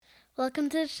Welcome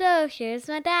to the show. Here's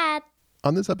my dad.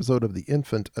 On this episode of the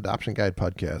Infant Adoption Guide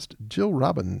podcast, Jill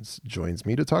Robbins joins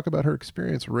me to talk about her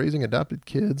experience raising adopted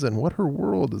kids and what her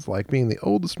world is like being the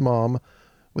oldest mom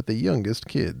with the youngest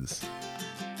kids.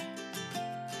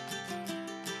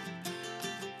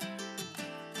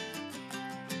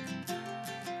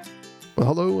 Well,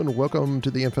 hello and welcome to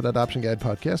the Infant Adoption Guide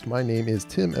podcast. My name is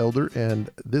Tim Elder,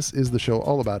 and this is the show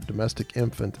all about domestic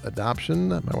infant adoption.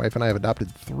 My wife and I have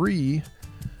adopted 3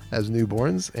 as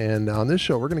newborns, and on this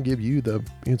show we're going to give you the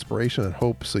inspiration and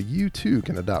hope so you too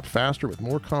can adopt faster with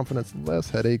more confidence, less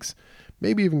headaches,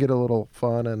 maybe even get a little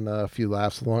fun and a few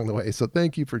laughs along the way. So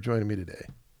thank you for joining me today.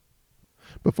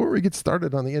 Before we get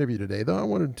started on the interview today, though, I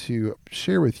wanted to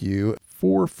share with you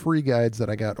 4 free guides that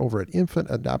I got over at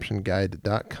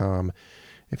infantadoptionguide.com.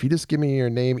 If you just give me your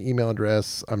name, email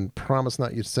address, I promise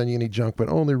not to send you any junk, but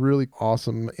only really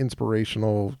awesome,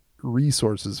 inspirational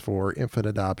resources for infant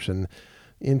adoption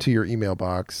into your email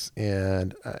box.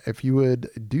 And if you would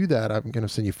do that, I'm going to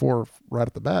send you 4 right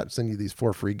at the bat, send you these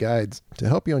 4 free guides to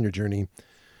help you on your journey.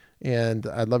 And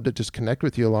I'd love to just connect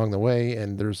with you along the way.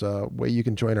 And there's a way you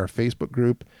can join our Facebook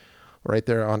group right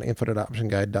there on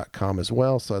infantadoptionguide.com as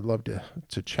well. So I'd love to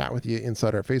chat with you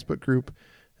inside our Facebook group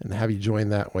and have you join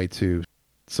that way too.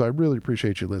 So I really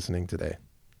appreciate you listening today.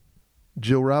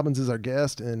 Jill Robbins is our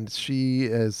guest, and she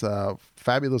is a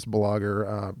fabulous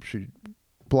blogger. She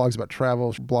blogs about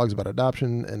travel, she blogs about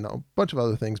adoption, and a bunch of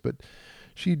other things, but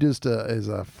she just is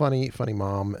a funny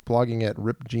mom, blogging at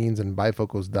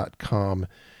ripjeansandbifocals.com.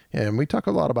 And we talk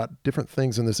a lot about different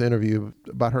things in this interview,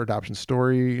 about her adoption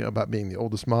story, about being the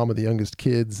oldest mom of the youngest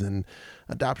kids, and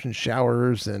adoption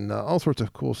showers, and all sorts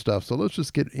of cool stuff. So let's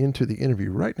just get into the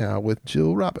interview right now with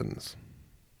Jill Robbins.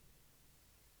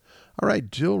 All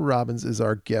right, Jill Robbins is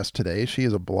our guest today. She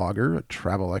is a blogger, a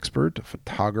travel expert, a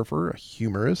photographer, a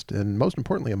humorist, and most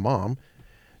importantly, a mom.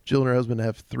 Jill and her husband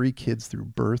have 3 kids through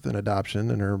birth and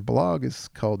adoption, and her blog is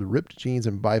called Ripped Jeans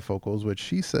and Bifocals, which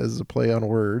she says is a play on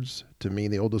words to mean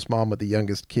the oldest mom with the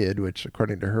youngest kid, which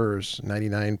according to her is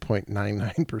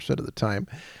 99.99% of the time.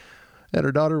 And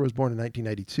her daughter was born in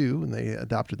 1992, and they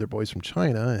adopted their boys from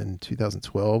China in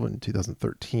 2012 and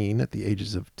 2013 at the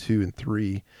ages of 2 and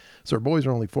 3. So her boys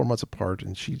are only 4 months apart,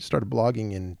 and she started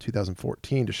blogging in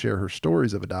 2014 to share her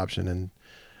stories of adoption and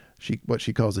what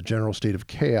she calls a general state of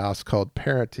chaos called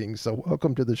parenting. So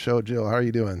welcome to the show, Jill. How are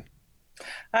you doing?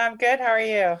 I'm good. How are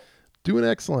you? Doing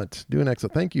excellent.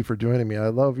 Thank you for joining me. I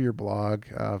love your blog.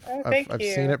 I've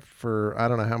seen it for, I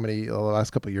don't know how many, the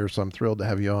last couple of years, so I'm thrilled to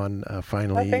have you on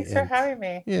finally. Thanks for having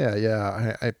me.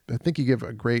 Yeah. I think you give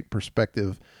a great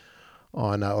perspective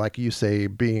on, like you say,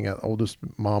 being an oldest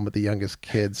mom with the youngest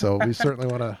kid. So we certainly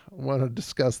want to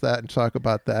discuss that and talk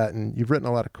about that. And you've written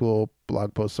a lot of cool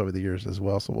blog posts over the years as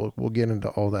well. So we'll get into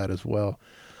all that as well.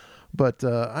 But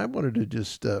I wanted to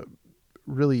just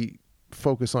really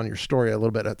focus on your story a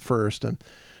little bit at first, and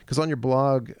because on your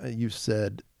blog you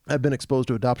said, I've been exposed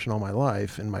to adoption all my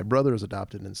life, and my brother is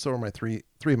adopted, and so are my three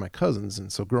of my cousins.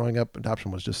 And so growing up,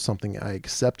 adoption was just something I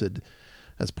accepted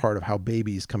as part of how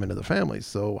babies come into the family.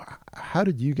 So how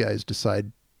did you guys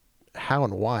decide, how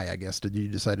and why, I guess, did you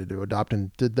decide to adopt,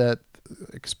 and did that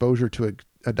exposure to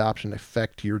adoption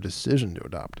affect your decision to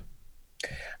adopt?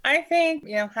 I think,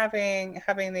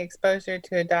 having the exposure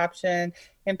to adoption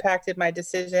impacted my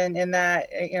decision in that,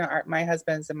 my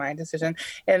husband's and my decision,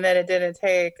 in that it didn't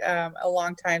take a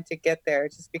long time to get there,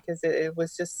 just because it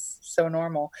was just so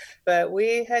normal. But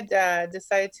we had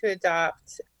decided to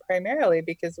adopt primarily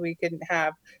because we couldn't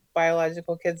have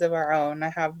biological kids of our own. I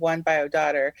have one bio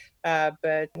daughter,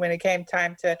 but when it came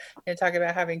time to talk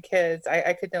about having kids,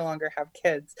 I could no longer have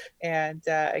kids, and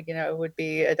it would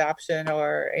be adoption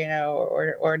or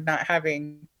not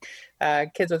having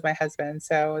kids with my husband.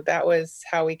 So that was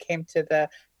how we came to the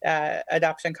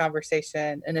adoption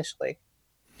conversation initially.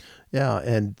 Yeah,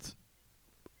 and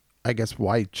I guess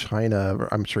why China?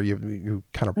 I'm sure you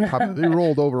kind of probably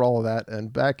rolled over all of that.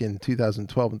 And back in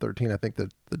 2012 and 13, I think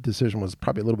that the decision was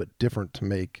probably a little bit different to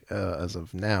make as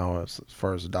of now, as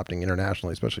far as adopting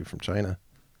internationally, especially from China.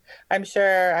 I'm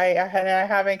sure I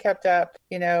haven't kept up,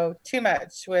 too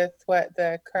much with what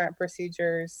the current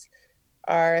procedures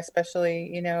are,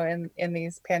 especially, in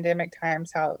these pandemic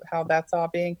times, how that's all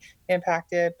being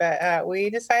impacted. But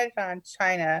we decided on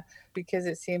China because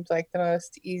it seemed like the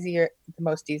easiest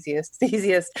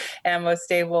and most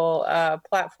stable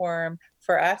platform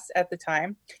for us at the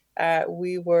time.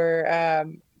 We were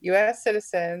U.S.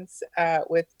 citizens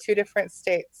with 2 different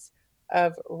states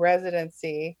of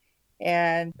residency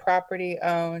and property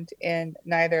owned in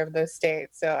neither of those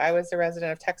states. So I was a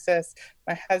resident of Texas.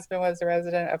 My husband was a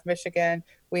resident of Michigan.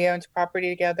 We owned property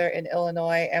together in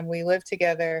Illinois, and we lived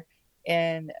together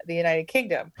in the United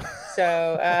Kingdom.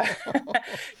 So,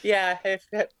 yeah,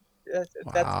 that's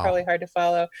Wow. probably hard to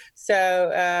follow.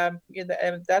 So,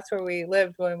 and that's where we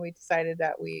lived when we decided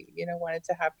that we, wanted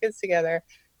to have kids together.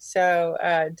 So,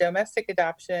 domestic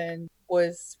adoption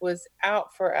was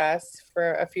out for us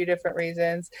for a few different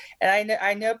reasons. And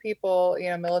I know people,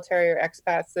 military or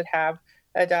expats that have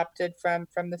adopted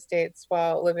from the states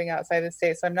while living outside the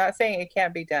states. So I'm not saying it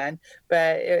can't be done,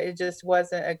 but it just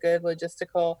wasn't a good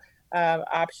logistical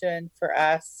option for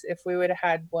us. If we would have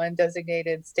had one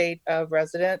designated state of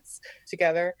residence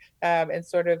together, and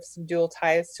sort of some dual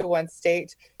ties to one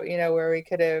state, where we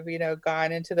could have,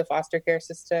 gone into the foster care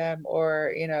system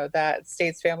or, that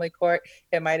state's family court,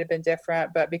 it might have been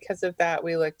different. But because of that,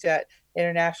 we looked at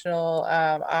international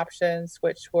options,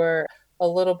 which were a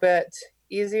little bit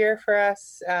easier for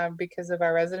us because of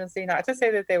our residency. Not to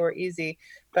say that they were easy,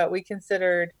 but we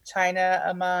considered China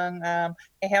among a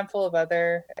handful of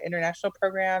other international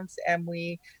programs, and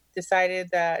we decided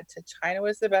that China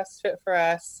was the best fit for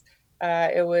us.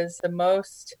 It was the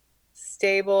most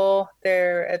stable.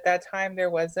 There at that time, there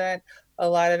wasn't a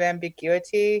lot of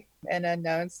ambiguity and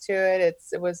unknowns to it.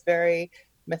 It was very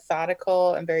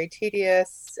methodical and very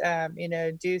tedious.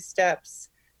 Do steps,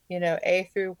 A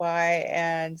through Y,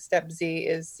 and step Z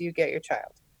is you get your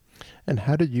child. And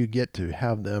how did you get to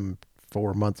have them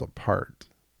 4 months apart?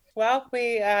 Well,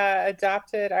 we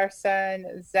adopted our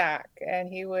son, Zach, and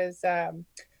he was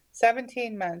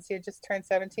 17 months. He had just turned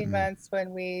 17 Mm. months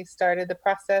when we started the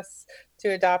process to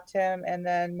adopt him. And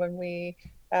then when we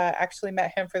actually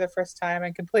met him for the first time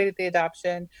and completed the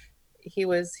adoption, he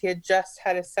had just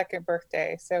had his second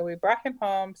birthday. So we brought him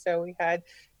home. So we had,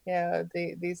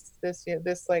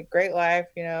 this like great life,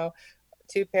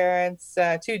 two parents,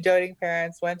 two doting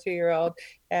parents, 1 2-year-old,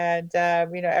 and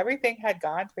everything had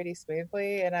gone pretty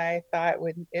smoothly. And I thought,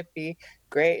 wouldn't it be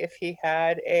great if he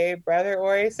had a brother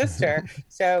or a sister?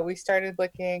 So we started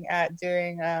looking at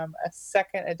doing a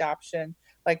second adoption,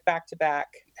 like back to back.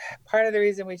 Part of the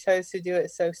reason we chose to do it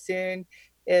so soon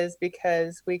is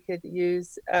because we could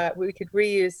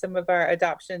reuse some of our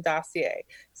adoption dossier.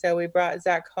 So we brought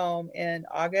Zach home in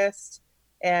August,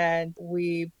 and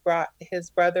we brought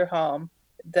his brother home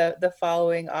the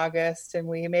following August, and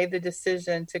we made the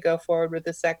decision to go forward with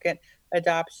the second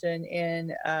adoption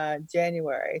in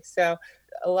January. So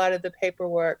a lot of the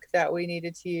paperwork that we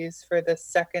needed to use for the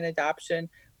second adoption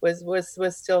was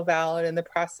still valid, and the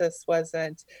process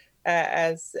wasn't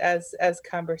as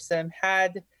cumbersome.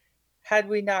 Had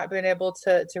we not been able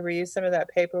to reuse some of that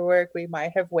paperwork, we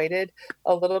might have waited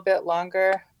a little bit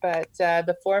longer. But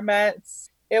the 4 months,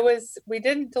 we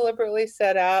didn't deliberately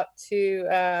set out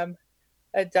to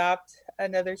adopt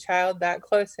another child that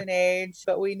close in age,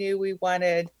 but we knew we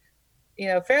wanted,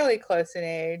 fairly close in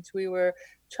age. We were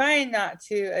trying not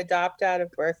to adopt out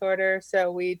of birth order.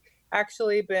 So we'd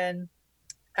actually been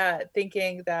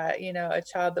thinking that a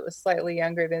child that was slightly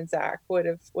younger than Zach would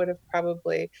have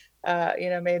probably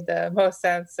made the most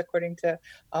sense according to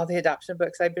all the adoption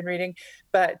books I've been reading.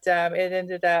 But it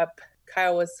ended up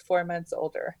Kyle was 4 months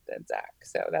older than Zach,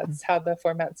 so that's how the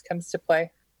 4 months comes to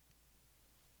play.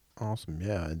 Awesome.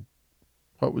 Yeah. And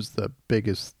what was the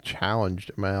biggest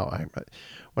challenge? Well,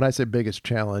 when I say biggest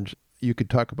challenge, you could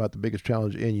talk about the biggest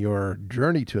challenge in your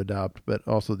journey to adopt, but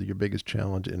also your biggest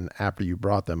challenge in after you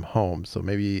brought them home. So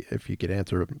maybe if you could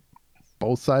answer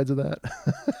both sides of that.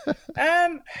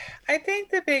 I think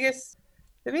the biggest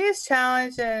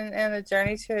challenge in the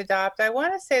journey to adopt, I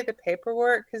want to say the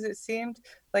paperwork, because it seemed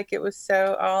like it was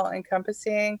so all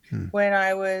encompassing when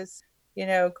I was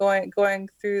going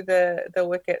through the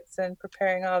wickets and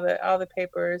preparing all the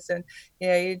papers. And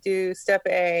you do step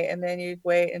A, and then you'd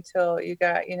wait until you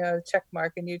got the check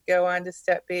mark, and you'd go on to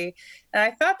step B. And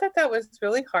I thought that was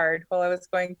really hard while I was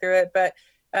going through it, but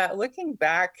looking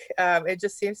back, it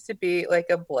just seems to be like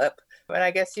a blip. And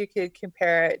I guess you could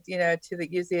compare it,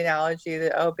 use the analogy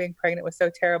that, being pregnant was so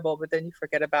terrible, but then you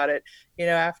forget about it,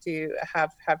 after you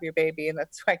have your baby. And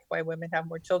that's why women have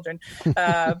more children.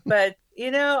 But,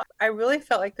 I really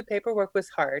felt like the paperwork was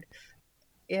hard.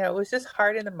 It was just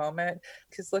hard in the moment,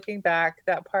 because looking back,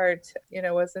 that part,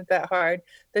 wasn't that hard.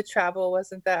 The travel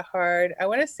wasn't that hard. I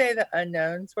want to say the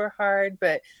unknowns were hard,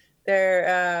 but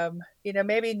they're,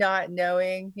 maybe not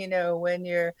knowing, when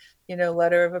your,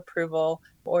 letter of approval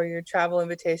or your travel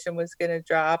invitation was going to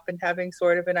drop, and having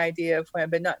sort of an idea of when,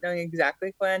 but not knowing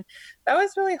exactly when. That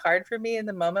was really hard for me in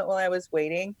the moment while I was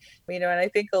waiting, and I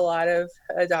think a lot of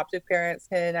adoptive parents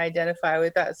can identify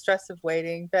with that stress of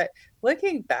waiting. But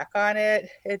looking back on it,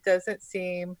 it doesn't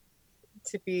seem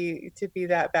to be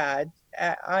that bad.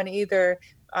 On either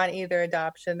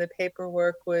adoption, the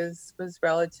paperwork was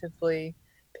relatively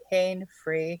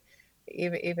pain-free.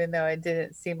 even though it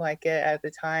didn't seem like it at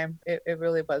the time, it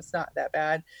really was not that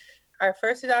bad. Our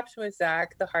first adoption was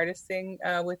Zach. The hardest thing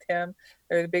with him,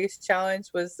 or the biggest challenge,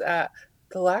 was the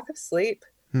lack of sleep.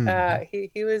 Hmm.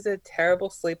 He was a terrible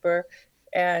sleeper.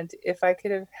 And if I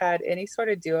could have had any sort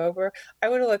of do-over, I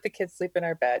would have let the kids sleep in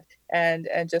our bed and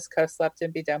just co-slept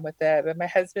and be done with it. But my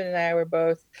husband and I were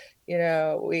both, we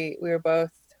were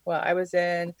both, well,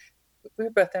 we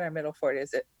were both in our middle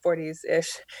 40s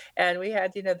ish. And we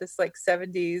had, this like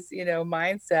 70s,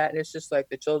 mindset. And it's just like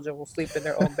the children will sleep in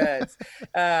their own beds.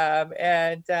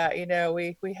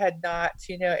 We had not,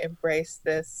 embraced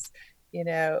this,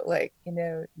 newer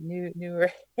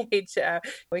age.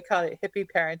 We call it hippie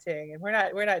parenting, and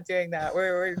we're not doing that.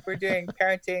 We're doing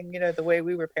parenting, the way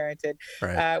we were parented,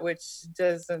 Right. which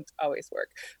doesn't always work.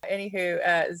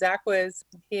 Anywho, Zach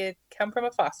he had come from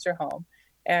a foster home,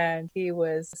 and he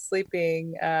was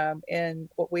sleeping in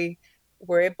what we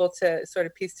were able to sort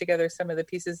of piece together some of the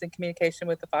pieces in communication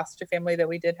with the foster family that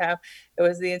we did have. It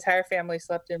was the entire family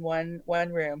slept in one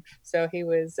room. So he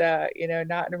was, not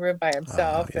in a room by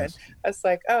himself. Yes. And I was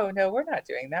like, oh, no, we're not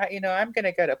doing that. I'm going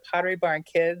to go to Pottery Barn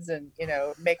Kids and,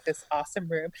 make this awesome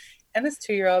room. And this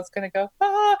 2-year-old's going to go,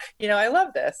 I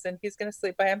love this. And he's going to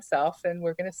sleep by himself. And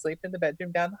we're going to sleep in the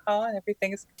bedroom down the hall. And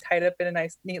everything is tied up in a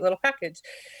nice, neat little package.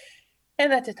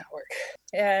 And that did not work.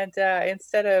 And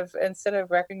instead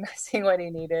of recognizing what he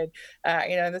needed,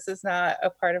 this is not a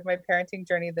part of my parenting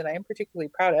journey that I am particularly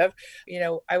proud of.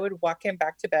 I would walk him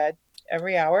back to bed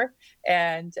every hour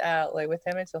and lay with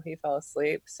him until he fell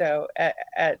asleep. So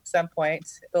at some point,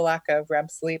 the lack of REM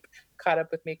sleep caught up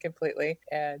with me completely,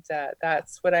 and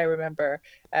that's what I remember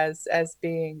as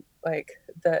being like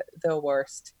the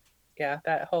worst. Yeah,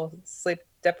 that whole sleep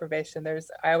deprivation.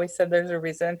 I always said there's a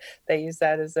reason they use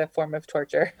that as a form of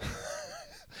torture.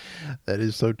 That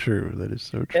is so true. That is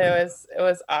so true. It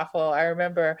was awful. I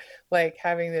remember like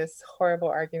having this horrible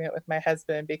argument with my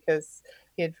husband because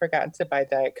he had forgotten to buy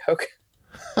Diet Coke.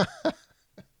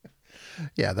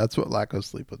 Yeah, that's what lack of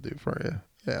sleep would do for you.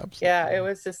 Yeah, absolutely. Yeah, it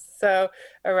was just so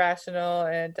irrational,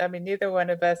 and I mean, neither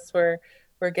one of us were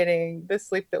getting the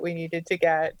sleep that we needed to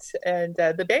get. And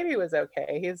the baby was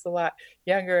okay. He's a lot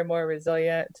younger and more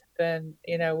resilient than,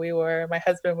 we were. My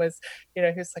husband was, he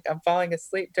was like, I'm falling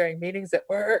asleep during meetings at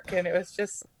work. And it was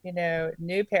just,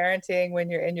 new parenting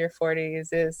when you're in your 40s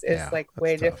is like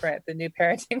way tough. Different than new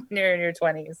parenting when you're in your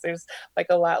 20s. There's like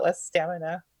a lot less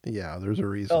stamina. Yeah, there's a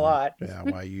reason. A lot. Yeah,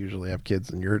 why you usually have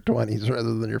kids in your 20s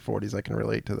rather than your 40s. I can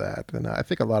relate to that. And I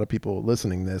think a lot of people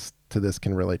listening to this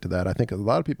can relate to that. I think a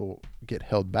lot of people get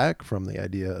held back from the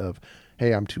idea of,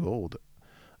 hey, I'm too old.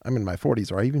 I'm in my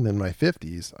 40s or even in my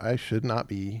 50s. I should not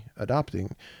be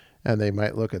adopting. And they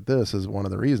might look at this as one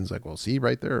of the reasons, like, well, see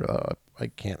right there, I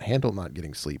can't handle not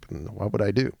getting sleep. And what would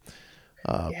I do?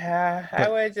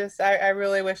 I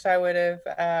really wish I would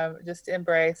have just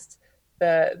embraced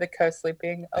the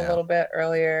co-sleeping a little bit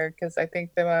earlier, because I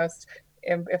think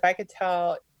if I could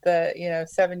tell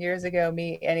 7 years ago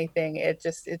me anything, it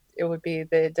would be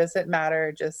that it doesn't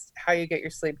matter just how you get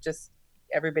your sleep, just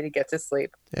everybody gets to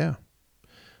sleep. Yeah.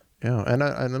 And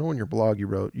I know in your blog you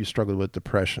wrote you struggled with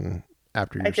depression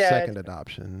after your second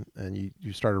adoption, and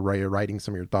you started writing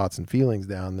some of your thoughts and feelings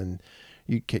down. Then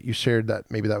you shared that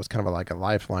maybe that was kind of like a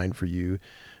lifeline for you,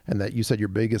 and that you said your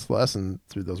biggest lesson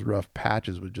through those rough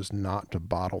patches was just not to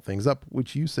bottle things up,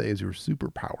 which you say is your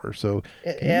superpower. So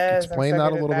can you explain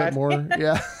that a little bit more?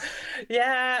 Yeah.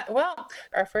 Yeah. Well,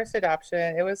 our first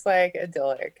adoption, it was like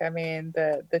idyllic. I mean,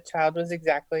 the child was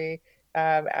exactly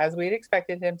as we'd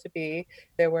expected him to be.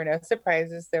 There were no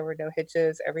surprises. There were no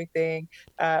hitches. Everything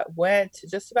went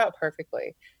just about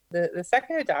perfectly. The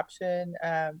second adoption,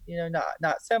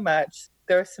 not so much.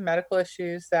 There were some medical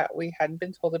issues that we hadn't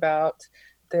been told about.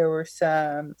 There were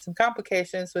some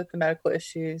complications with the medical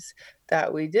issues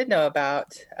that we did know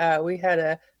about. We had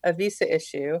a visa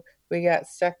issue. We got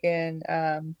stuck in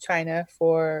China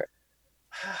for,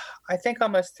 I think,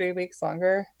 almost 3 weeks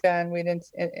longer than we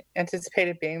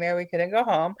anticipated being there. We couldn't go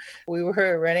home. We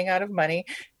were running out of money.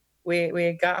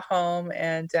 We got home,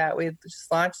 and we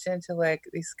just launched into like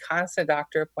these constant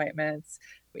doctor appointments.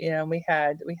 We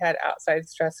had outside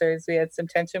stressors. We had some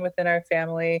tension within our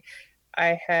family.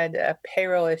 I had a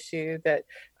payroll issue that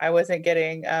I wasn't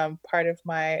getting part of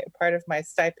my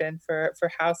stipend for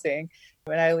housing.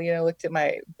 When I looked at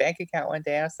my bank account one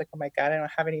day, I was like, oh my God, I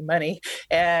don't have any money.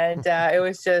 And it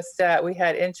was just we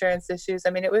had insurance issues.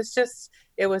 I mean, it was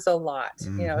a lot.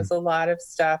 Mm-hmm. It was a lot of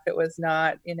stuff. It was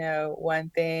not one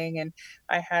thing. And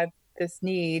I had this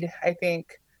need. I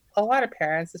think a lot of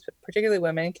parents, particularly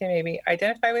women, can maybe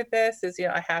identify with this. Is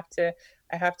I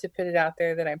I have to put it out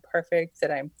there that I'm perfect,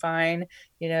 that I'm fine,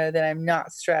 that I'm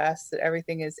not stressed, that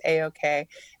everything is a-okay.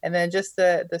 And then just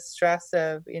the stress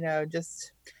of,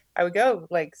 just I would go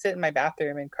like sit in my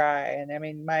bathroom and cry. And I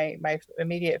mean, my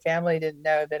immediate family didn't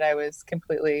know that I was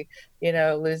completely,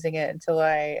 losing it until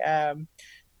I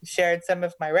shared some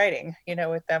of my writing,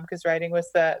 with them, because writing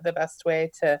was the best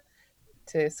way to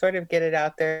sort of get it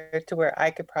out there to where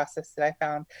I could process it. I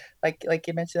found, like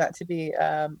you mentioned, that to be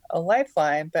a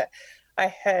lifeline. But I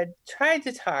had tried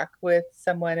to talk with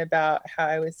someone about how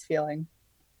I was feeling.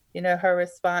 Her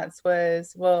response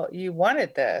was, "Well, you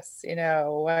wanted this.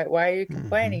 Why are you Mm-hmm.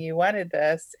 complaining? You wanted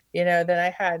this." Then I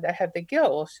had the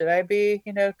guilt. Well, should I be,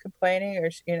 complaining, or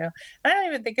I don't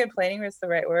even think complaining was the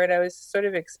right word. I was sort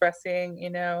of expressing,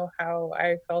 how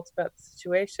I felt about the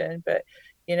situation. But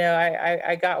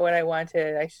I got what I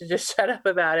wanted. I should just shut up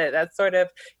about it. That's sort of,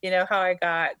 how I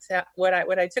got what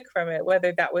I took from it,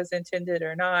 whether that was intended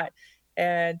or not.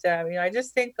 And I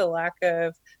just think the lack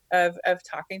of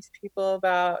talking to people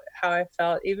about how I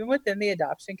felt, even within the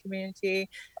adoption community,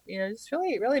 just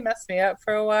really, really messed me up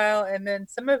for a while. And then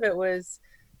some of it was,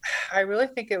 I really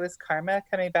think it was karma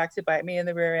coming back to bite me in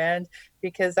the rear end,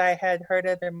 because I had heard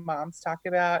other moms talk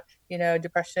about,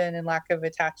 depression and lack of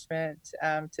attachment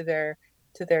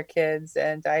to their kids.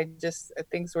 And I just,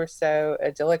 things were so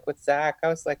idyllic with Zach. I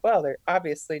was like, well, they're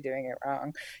obviously doing it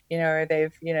wrong, or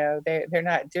they're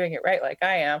not doing it right like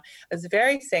I am. I was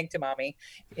very sanctimommy.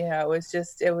 It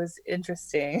was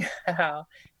interesting how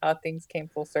things came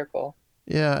full circle.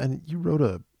 Yeah, and you wrote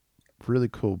a really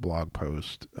cool blog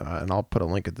post, and I'll put a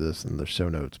link at this in the show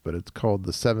notes. But it's called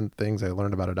 "The 7 Things I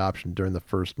Learned About Adoption During the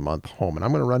First Month Home," and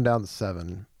I'm going to run down the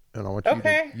 7, and I want you to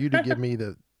Okay. you to give me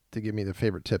the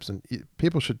favorite tips. And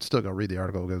people should still go read the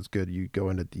article because it's good. You go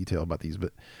into detail about these,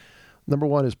 but number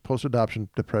 1 is post-adoption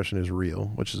depression is real,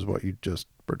 which is what you just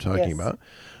were talking Yes. about.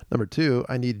 Number 2,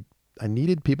 I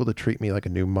needed people to treat me like a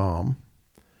new mom.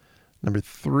 Number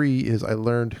 3 is I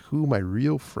learned who my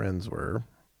real friends were.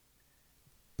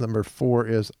 Number 4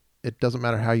 is it doesn't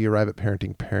matter how you arrive at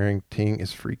parenting. Parenting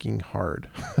is freaking hard.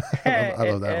 I It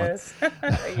love that one. is. I love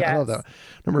that Yes. one.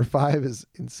 Number 5 is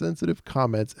insensitive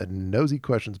comments and nosy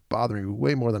questions bother me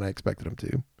way more than I expected them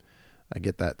to. I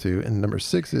get that too. And number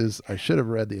 6 is I should have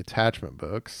read the attachment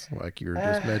books, like you were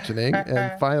just mentioning.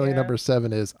 And finally, Yeah. number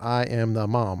 7 is I am the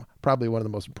mom. Probably one of the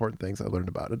most important things I learned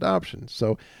about adoption.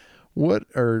 So, what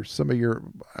are some of your?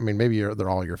 I mean, maybe they're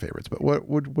all your favorites, but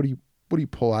what do you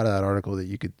pull out of that article that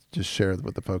you could just share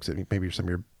with the folks that maybe some of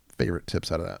your favorite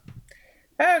tips out of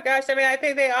Oh gosh, I mean, I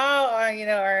think they all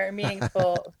are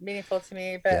meaningful to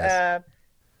me. But Yes.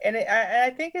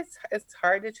 I think it's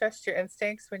hard to trust your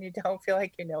instincts when you don't feel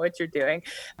like you know what you're doing.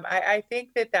 I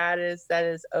think that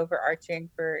is overarching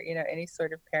for any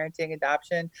sort of parenting,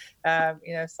 adoption,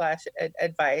 slash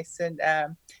advice. And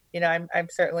I'm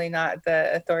certainly not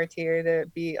the authority or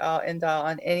the be all end all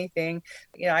on anything.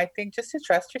 I think just to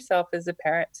trust yourself as a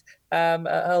parent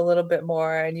a little bit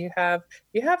more, and you have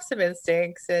some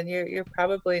instincts, and you're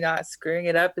probably not screwing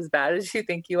it up as bad as you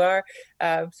think you are.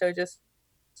 So just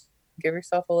give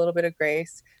yourself a little bit of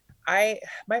grace. My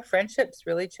friendships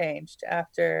really changed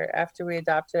after we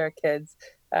adopted our kids,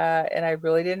 and I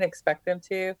really didn't expect them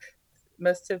to.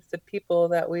 Most of the people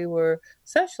that we were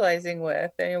socializing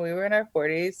with, and we were in our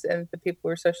 40s, and the people we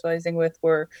were socializing with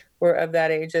were of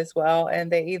that age as well,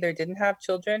 and they either didn't have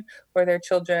children, or their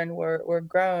children were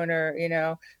grown, or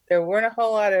there weren't a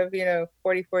whole lot of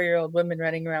 44-year-old women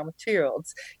running around with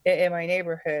 2-year-olds in my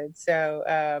neighborhood. So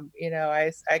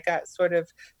I got sort of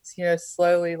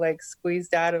slowly like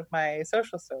squeezed out of my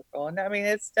social circle. And I mean,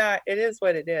 it is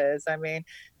what it is. I mean,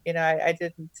 I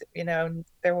didn't,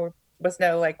 there was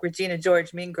no like Regina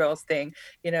George Mean Girls thing,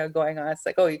 going on. It's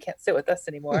like, oh, you can't sit with us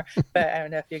anymore. But I don't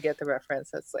know if you get the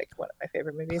reference. That's like one of my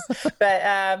favorite movies.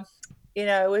 But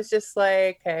it was just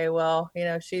like, hey, well,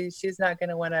 she's not going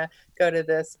to want to go to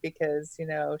this because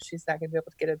she's not going to be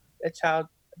able to get a child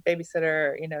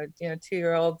babysitter.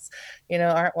 2-year-olds,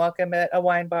 aren't welcome at a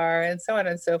wine bar, and so on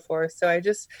and so forth. So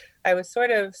I was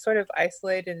sort of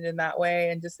isolated in that way.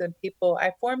 And just then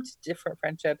I formed different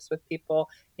friendships with people,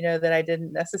 that I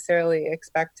didn't necessarily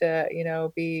expect to,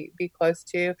 be close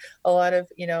to. A lot of,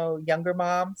 younger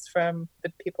moms from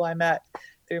the people I met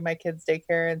through my kids'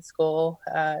 daycare and school.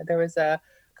 There was a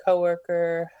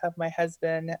coworker of my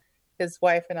husband. His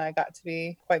wife and I got to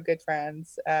be quite good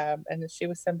friends. And she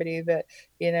was somebody that,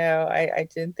 I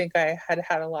didn't think I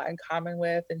had a lot in common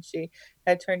with. And she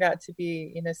had turned out to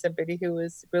be, somebody who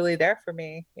was really there for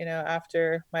me,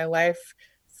 after my life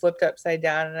flipped upside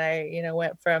down. And I,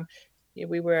 went from,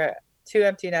 we were two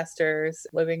empty nesters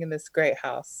living in this great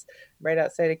house right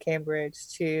outside of Cambridge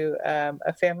to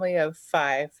a family of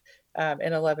five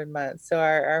in 11 months. So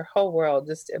our whole world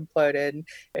just imploded.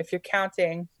 If you're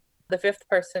counting, the fifth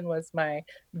person was my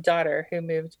daughter, who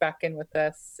moved back in with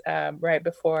us right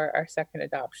before our second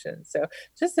adoption. So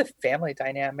just the family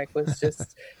dynamic was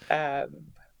just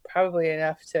probably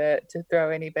enough to throw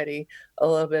anybody a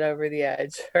little bit over the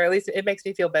edge, or at least it makes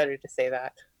me feel better to say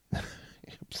that.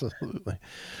 Absolutely.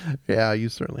 Yeah, you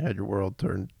certainly had your world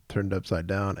turned upside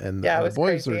down. And Yeah, it the was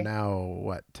boys crazy. are now,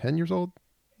 what, 10 years old?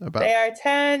 They are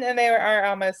 10 and they are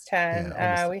almost 10.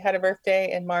 Yeah, almost. We had a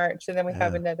birthday in March and then we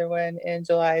have Yeah. another one in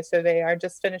July. So they are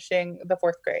just finishing the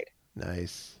fourth grade.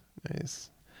 Nice.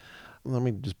 Let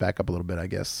me just back up a little bit, I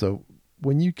guess. So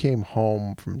when you came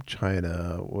home from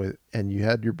China and you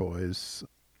had your boys,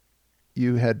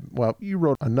 you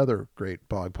wrote another great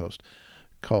blog post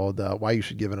called Why You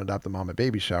Should Give an Adoptive Mom a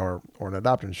Baby Shower or an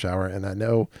Adoption Shower. And I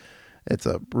know it's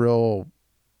a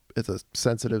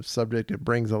sensitive subject. It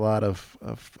brings a lot of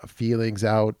feelings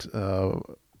out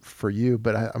for you,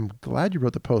 but I'm glad you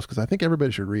wrote the post because I think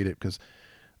everybody should read it because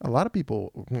a lot of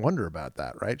people wonder about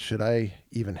that, right? Should I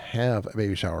even have a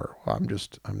baby shower? Well,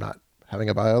 I'm not having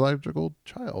a biological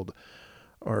child,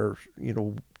 or,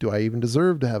 do I even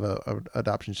deserve to have a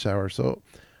adoption shower? So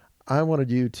I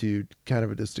wanted you to kind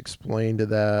of just explain to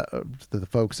the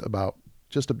folks about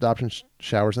just adoption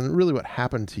showers and really what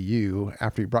happened to you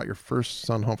after you brought your first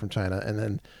son home from China, and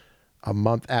then a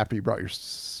month after you brought your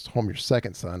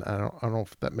second son. I don't know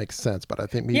if that makes sense, but I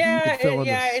think maybe you could fill in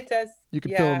it does. You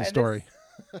can fill in the story.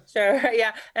 Sure.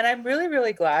 Yeah. And I'm really,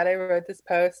 really glad I wrote this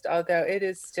post, although it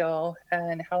is still,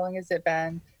 and how long has it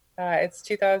been? It's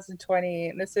 2020.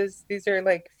 And these are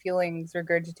like feelings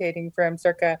regurgitating from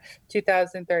circa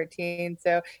 2013.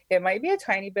 So it might be a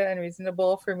tiny bit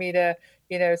unreasonable for me to,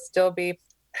 still be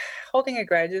holding a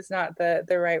grudge is not the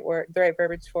right word, the right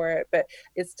verbiage for it, but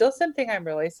it's still something I'm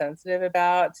really sensitive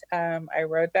about. I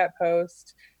wrote that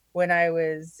post when I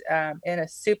was in a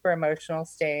super emotional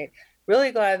state.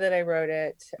 Really glad that I wrote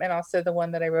it, and also the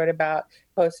one that I wrote about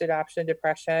post-adoption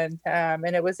depression.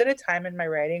 And it was at a time in my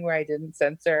writing where I didn't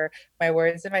censor my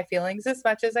words and my feelings as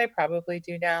much as I probably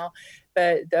do now.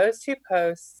 But those two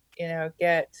posts,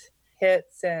 get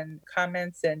hits and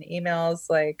comments and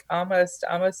emails like almost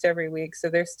every week. So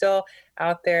they're still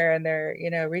out there, and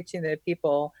they're reaching the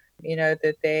people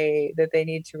that they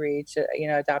need to reach.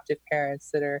 Adoptive parents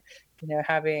that are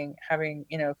having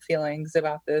feelings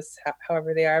about this,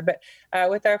 however they are. But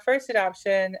with our first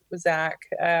adoption, Zach,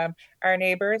 our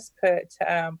neighbors put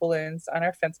balloons on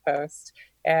our fence post,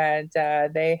 and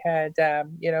they had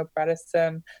brought us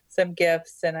some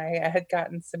gifts, and I had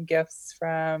gotten some gifts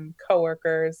from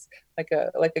coworkers, like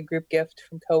a group gift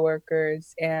from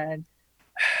coworkers, and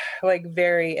like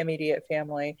very immediate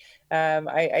family.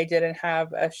 I didn't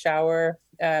have a shower.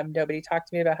 Nobody talked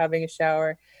to me about having a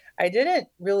shower. I didn't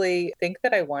really think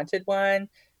that I wanted one.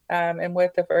 And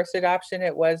with the first adoption,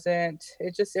 it wasn't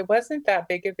that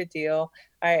big of a deal.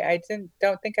 I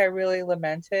don't think I really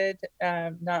lamented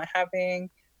not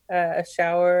having a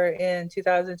shower in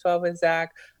 2012 with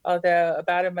Zach, although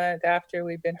about a month after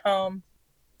we'd been home,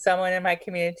 someone in my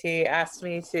community asked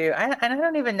me to, and I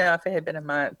don't even know if it had been a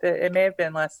month. It may have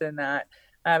been less than that.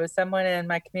 But someone in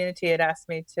my community had asked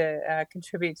me to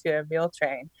contribute to a meal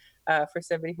train for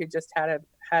somebody who just had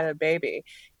a baby.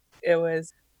 It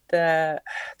was the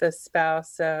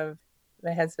spouse of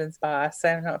my husband's boss.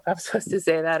 I don't know if I'm supposed to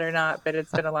say that or not, but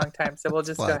it's been a long time, so we'll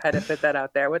just go ahead and put that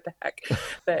out there. What the heck?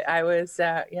 But I was,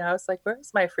 I was like,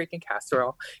 where's my freaking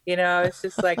casserole? It's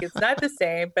just like, it's not the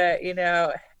same, but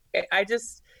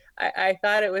I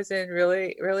thought it was in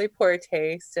really, really poor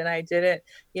taste, and I didn't,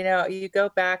 you go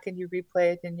back and you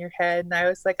replay it in your head, and I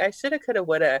was like, I shoulda, coulda,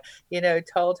 woulda,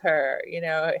 told her,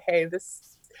 hey,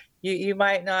 this, you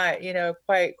might not,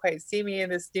 quite see me in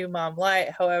this new mom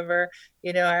light. However,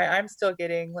 I'm still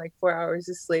getting like 4 hours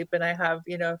of sleep, and I have,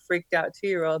 a freaked out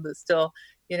 2-year-old that still,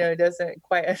 doesn't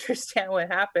quite understand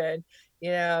what happened.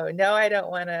 No, I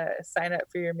don't want to sign up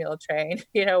for your meal train.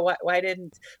 Why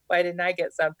didn't I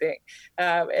get something?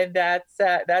 And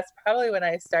that's probably when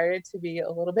I started to be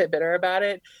a little bit bitter about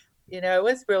it. It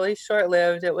was really short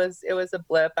lived. It was a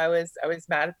blip. I was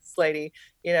mad at this lady,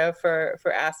 for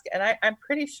asking, and I'm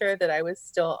pretty sure that I was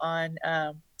still on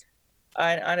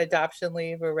adoption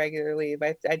leave or regular leave.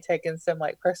 I'd taken some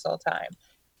like personal time.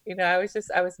 I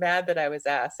was mad that I was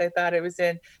asked. I thought it was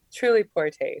in truly poor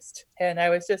taste. And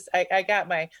I got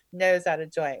my nose out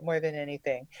of joint more than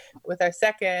anything. With our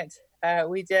second,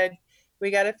 we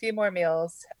got a few more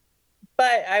meals,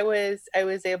 but I was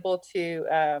able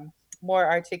to more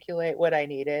articulate what I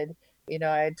needed.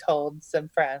 I had told some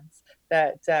friends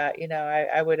that,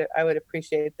 I would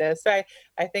appreciate this. So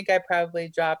I think I probably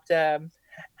dropped,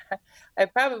 I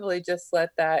probably just let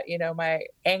that, my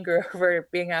anger over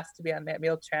being asked to be on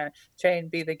that train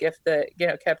be the gift that,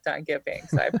 kept on giving.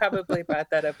 So I probably brought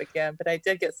that up again, but I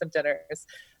did get some dinners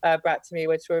brought to me,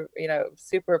 which were,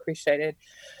 super appreciated.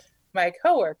 My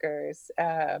coworkers,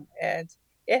 and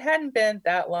it hadn't been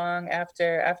that long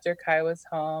after Kai was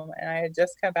home and I had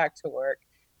just come back to work.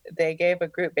 They gave a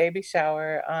group baby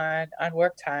shower on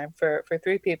work time for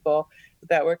three people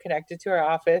that were connected to our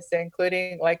office,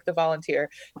 including like the volunteer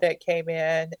that came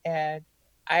in. And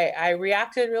I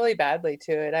reacted really badly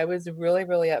to it. I was really,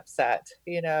 really upset,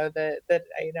 that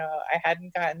I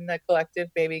hadn't gotten a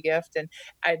collective baby gift, and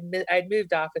I'd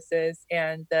moved offices,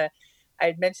 and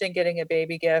I'd mentioned getting a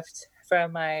baby gift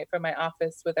from my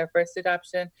office with our first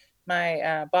adoption.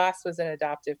 My boss was an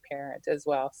adoptive parent as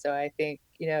well, so I think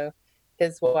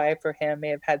his wife or him may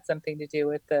have had something to do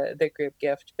with the group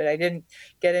gift. But I didn't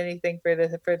get anything for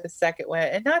the second one,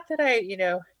 and not that I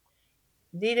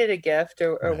needed a gift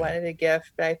or Right. wanted a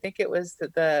gift, but I think it was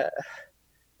the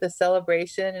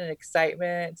celebration and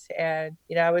excitement, and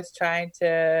I was trying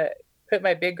to put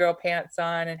my big girl pants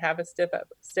on and have a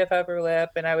stiff upper lip,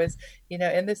 and I was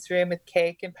in this room with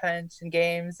cake and punch and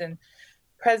games and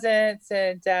presents,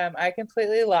 and I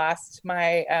completely lost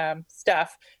my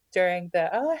stuff during the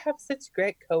 "oh, I have such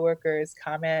great coworkers"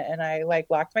 comment, and I like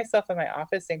locked myself in my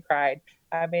office and cried.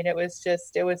 I mean, it was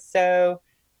so,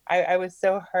 I was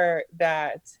so hurt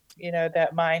that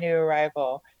that my new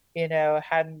arrival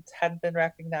hadn't been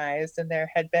recognized, and there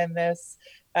had been this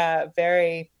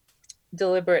very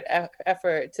deliberate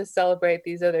effort to celebrate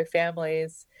these other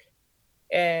families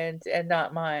and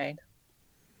not mine.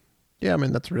 Yeah, I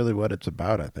mean, that's really what it's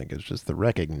about, I think. It's just the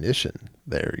recognition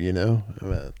there, you know?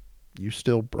 You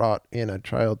still brought in a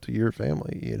child to your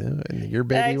family, and your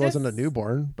And I baby wasn't a just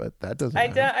newborn, but that doesn't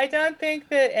matter. I don't think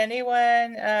that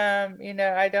anyone,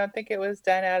 I don't think it was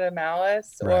done out of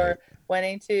malice Right. or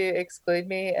wanting to exclude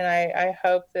me. And I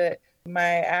hope that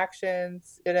my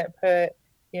actions didn't put,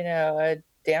 a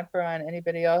damper on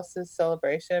anybody else's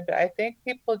celebration. But I think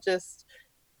people just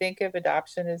think of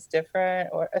adoption as different,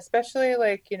 or especially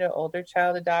like, older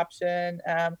child adoption.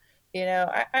 I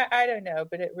don't know,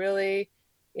 but it really,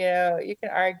 you can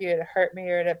argue it hurt me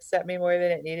or it upset me more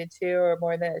than it needed to or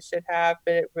more than it should have,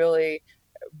 but it really,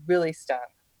 really stung.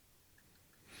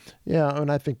 Yeah,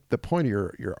 and I think the point of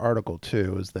your article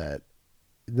too is that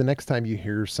the next time you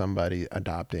hear somebody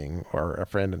adopting or a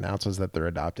friend announces that they're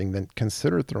adopting, then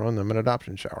consider throwing them an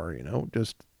adoption shower,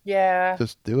 Yeah.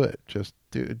 just do it. Just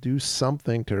do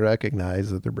something to recognize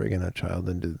that they're bringing a child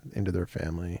into their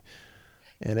family.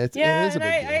 And it Yeah, is a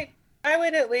and big deal. I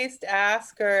would at least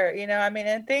ask, or I mean,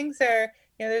 and things are,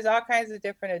 there's all kinds of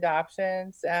different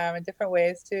adoptions, and different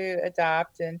ways to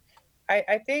adopt, and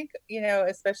I think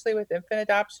especially with infant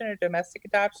adoption or domestic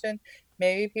adoption,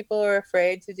 maybe people are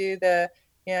afraid to do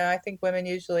I think women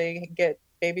usually get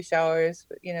baby showers,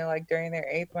 like during their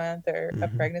 8th month or a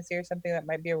Hmm. pregnancy or something. That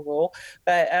might be a rule,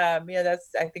 but that's,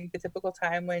 I think, the typical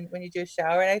time when you do a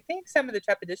shower. And I think some of the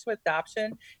trepidation with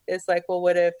adoption is like, well,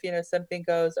 what if something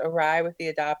goes awry with the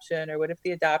adoption, or what if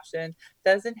the adoption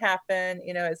doesn't happen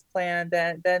as planned?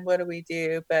 Then what do we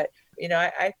do? But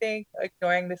I think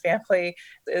ignoring the family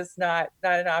is not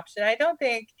an option. I don't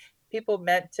think people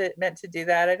meant to do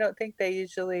that. I don't think they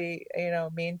usually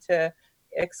mean to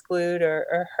exclude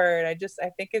or hurt. I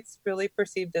think it's really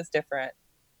perceived as different.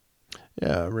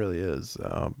 Yeah, it really is.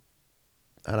 And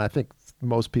I think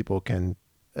most people can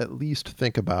at least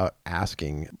think about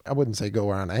asking. I wouldn't say go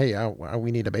around, hey,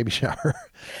 we need a baby shower.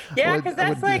 Yeah, because I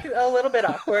that's would, like a little bit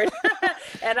awkward.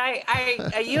 And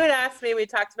you had asked me, we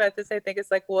talked about this. I think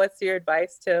it's like, well, what's your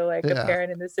advice to like a yeah,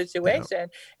 parent in this yeah. situation?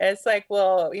 And it's like,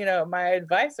 well, my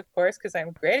advice, of course, because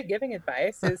I'm great at giving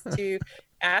advice, is to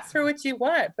ask for what you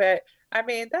want. But I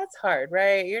mean, that's hard,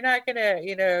 right? You're not gonna,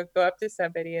 go up to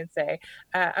somebody and say,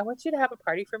 "I want you to have a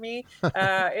party for me."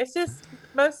 It's just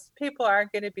most people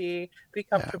aren't going to be Yeah.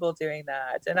 comfortable doing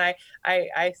that. And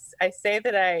I say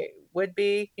that I would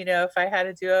be, if I had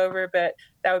a do over, but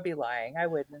that would be lying. I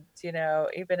wouldn't,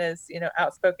 even as,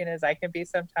 outspoken as I can be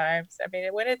sometimes. I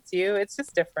mean, when it's you, it's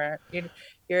just different.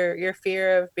 Your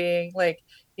fear of being like,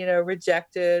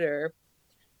 rejected, or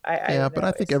I Yeah, don't but I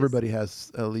know. think It's just, everybody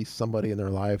has at least somebody in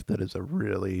their life that is a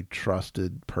really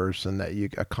trusted person that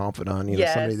a confidant,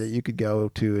 somebody that yes. you could go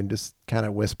to and just kind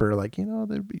of whisper like,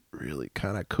 that'd be really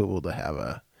kind of cool to have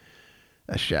a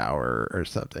shower or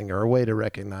something, or a way to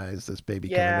recognize this baby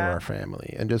coming to Yeah. our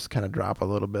family, and just kind of drop a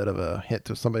little bit of a hint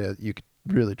to somebody that you could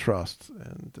really trust.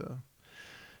 And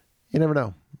you never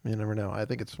know. You never know. I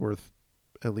think it's worth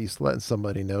at least letting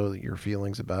somebody know your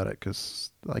feelings about it.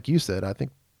 Because, like you said, I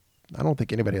don't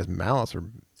think anybody has malice or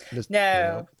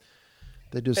No,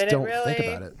 they just but it don't think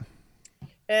about really, it.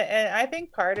 and I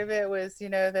think part of it was,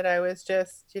 that I was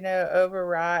just,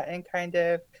 overwrought and kind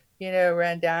of,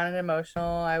 run down and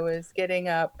emotional. I was getting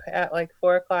up at like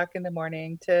 4 o'clock in the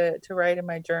morning to write in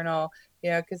my journal,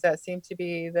 because that seemed to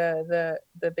be the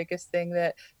biggest thing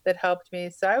that helped me.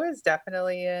 So I was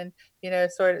definitely in,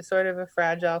 sort of a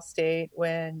fragile state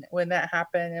when that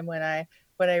happened and when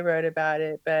I wrote about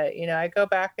it. But I go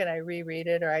back and I reread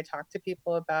it or I talk to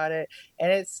people about it,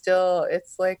 and it's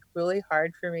like really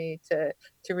hard for me to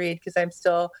read because I'm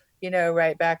still,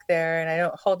 right back there, and I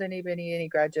don't hold anybody any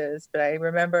grudges, but I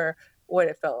remember what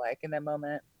it felt like in that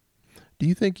moment. Do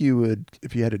you think you would,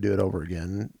 if you had to do it over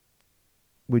again,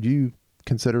 would you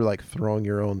consider like throwing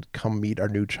your own "come meet our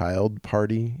new child"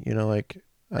 party?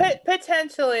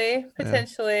 Potentially, Yeah.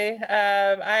 potentially.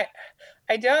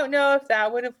 I don't know if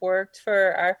that would have worked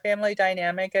for our family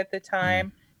dynamic at the Mm,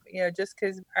 time. Just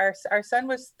because our son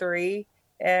was 3,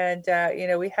 and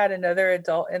we had another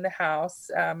adult in the house.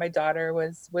 My daughter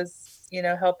was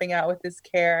helping out with his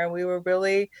care, and we were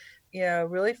really,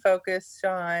 really focused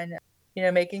on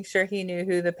making sure he knew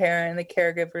who the parent and the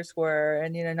caregivers were,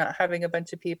 and not having a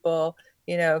bunch of people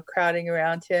crowding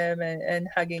around him and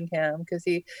hugging him because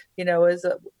he was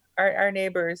our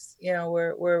neighbors,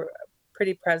 were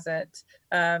pretty present,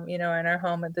 in our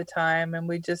home at the time. And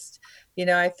we just,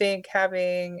 I think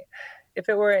having, if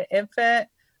it were an infant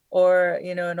or,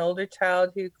 an older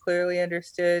child who clearly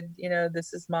understood,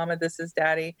 this is mama, this is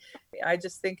daddy, I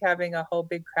just think having a whole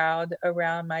big crowd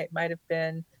around might have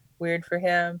been weird for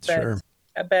him. sure.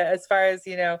 But as far as,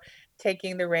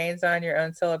 taking the reins on your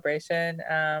own celebration,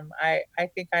 I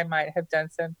think I might have done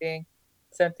something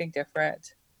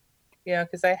different,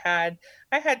 because I had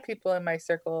people in my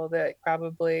circle that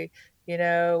probably,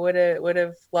 would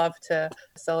have loved to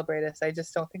celebrate us. I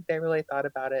just don't think they really thought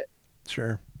about it.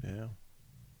 Sure. Yeah.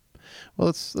 Well,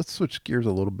 let's switch gears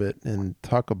a little bit and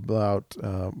talk about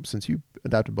since you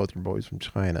adopted both your boys from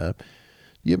China. Do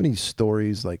you have any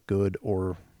stories, like good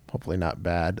or hopefully not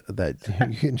bad, that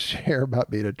you can share about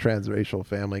being a transracial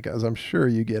family? Because I'm sure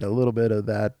you get a little bit of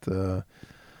that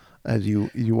as you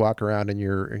walk around in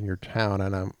your town,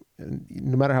 and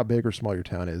no matter how big or small your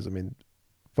town is, I mean,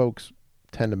 folks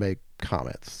tend to make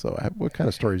comments. So, what kind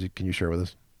of stories can you share with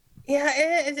us? Yeah,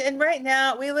 and right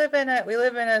now we live in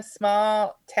a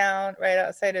small town right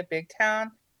outside a big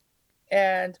town,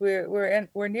 and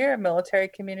we're near a military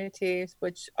community,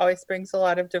 which always brings a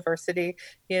lot of diversity,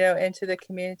 into the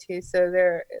community. So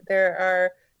there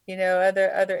are,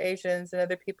 other Asians and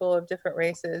other people of different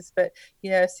races. But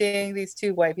seeing these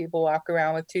two white people walk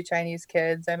around with two Chinese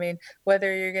kids, I mean,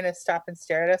 whether you're going to stop and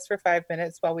stare at us for 5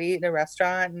 minutes while we eat in a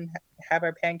restaurant and have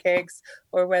our pancakes,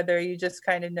 or whether you just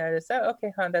kind of notice, oh,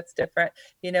 okay, huh, that's different,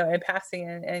 and passing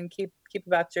and keep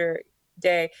about your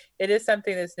day, it is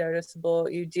something that's noticeable.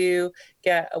 You do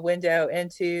get a window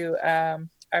into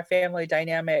our family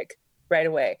dynamic right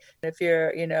away. If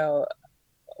you're,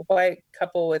 a white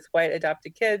couple with white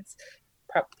adopted kids,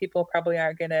 people probably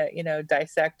aren't going to,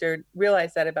 dissect or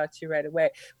realize that about you right away.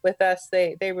 With us,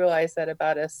 they realize that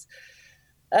about us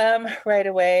right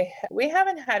away. We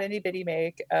haven't had anybody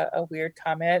make a weird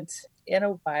comment in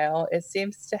a while. It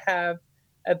seems to have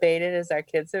abated as our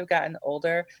kids have gotten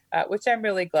older, which I'm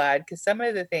really glad, because some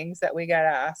of the things that we got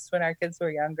asked when our kids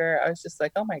were younger, I was just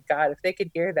like, oh my God, if they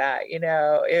could hear that,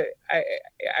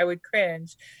 I would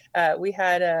cringe. We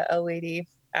had a lady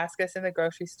ask us in the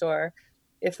grocery store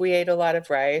if we ate a lot of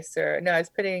rice, or no, I was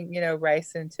putting,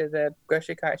 rice into the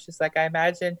grocery cart. She's like, I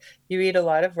imagine you eat a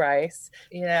lot of rice.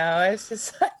 It's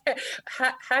just like,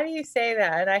 how do you say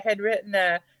that? And I had written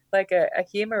a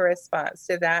humor response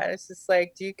to that. And it's just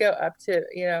like, do you go up to,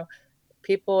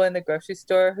 people in the grocery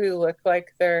store who look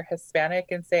like they're Hispanic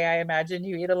and say, I imagine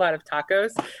you eat a lot of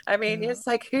tacos? I mean, it's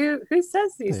like, who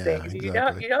says these Yeah, things? You don't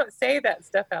exactly. you don't say that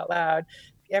stuff out loud.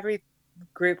 Every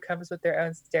group comes with their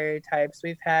own stereotypes.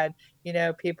 We've had,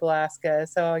 people ask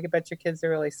us, oh, I bet your kids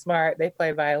are really smart. They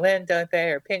play violin, don't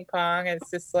they? Or ping pong. And it's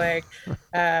just like,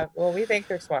 well, we think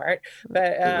they're smart,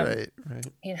 but Right, right.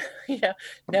 you know,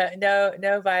 you know,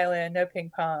 no violin, no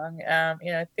ping pong.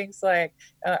 Things like,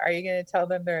 are you going to tell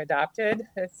them they're adopted?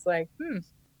 It's like,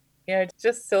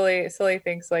 just silly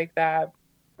things like that.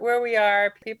 Where we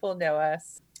are, people know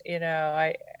us.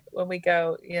 I when we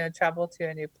go, travel to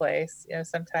a new place,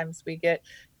 sometimes we get,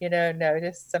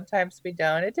 noticed, sometimes we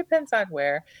don't. It depends on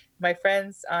where. My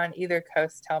friends on either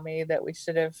coast tell me that we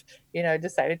should have,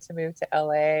 decided to move to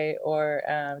LA or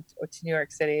to New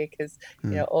York City because,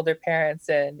 Hmm. older parents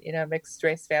and, mixed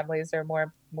race families are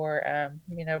more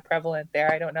prevalent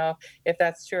there. I don't know if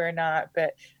that's true or not,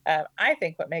 but I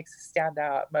think what makes us stand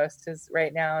out most is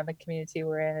right now in the community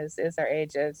we're in is our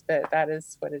ages, but that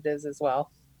is what it is as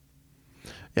well.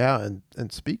 Yeah,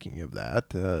 and speaking of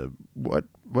that,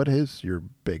 what is your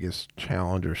biggest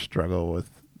challenge or struggle with,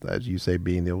 as you say,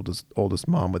 being the oldest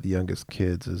mom with the youngest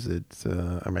kids? Is it?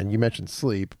 I mean, you mentioned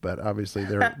sleep, but obviously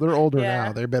they're older now.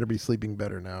 Yeah. They better be sleeping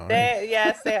better now, right?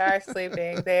 Yes, they are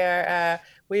sleeping. They are.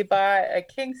 We bought a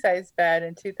king size bed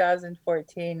in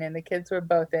 2014, and the kids were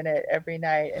both in it every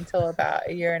night until about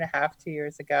a year and a half, 2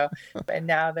 years ago. And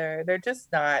now they're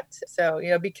just not. So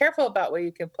be careful about what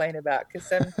you complain about,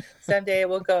 because someday it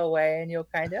will go away, and you'll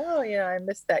kind of, I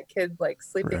miss that kid like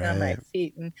sleeping on my Right.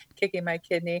 feet and kicking my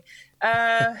kidney.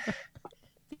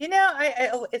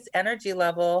 It's energy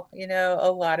level,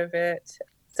 a lot of it.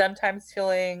 Sometimes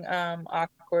feeling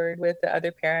awkward with the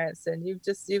other parents, and you've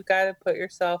got to put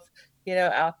yourself,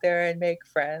 out there and make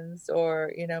friends,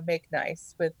 or make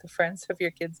nice with the friends of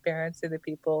your kids' parents or the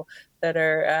people that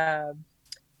are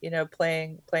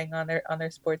playing on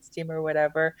their sports team or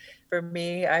whatever. For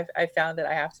me, I found that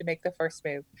I have to make the first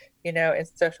move, in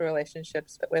social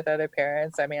relationships with other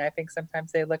parents. I mean, I think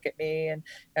sometimes they look at me and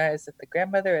is it the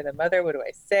grandmother or the mother? What do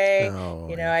I say? Oh,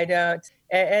 yeah. I don't.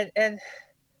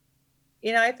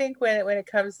 And I think when it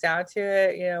comes down to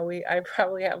it, I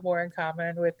probably have more in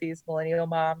common with these millennial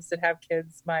moms that have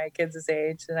kids my kids'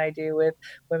 age than I do with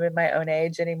women my own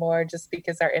age anymore, just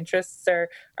because our interests are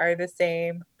the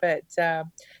same. But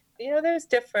there's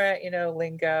different,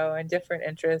 lingo and different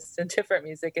interests and different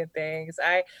music and things.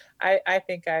 I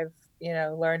think I've,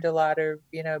 learned a lot, or,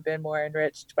 been more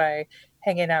enriched by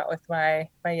hanging out with my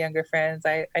younger friends.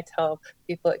 I tell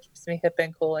people it keeps me hip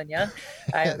and cool and young.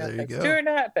 I don't know There if you that's true go. or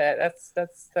not, but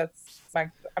that's my,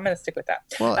 I'm going to stick with that.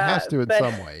 Well, it has to in But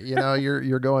some way.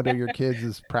 You're going to your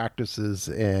kids' practices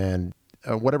and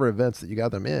whatever events that you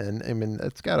got them in. I mean,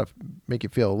 it's got to make you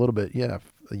feel a little bit,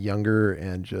 younger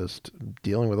and just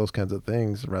dealing with those kinds of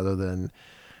things rather than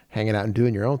hanging out and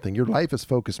doing your own thing. Your life is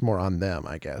focused more on them,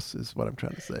 I guess, is what I'm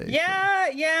trying to say. So,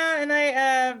 yeah, and I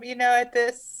at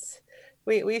this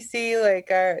we see like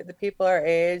the people our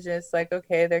age, and it's like,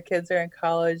 okay, their kids are in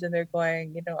college and they're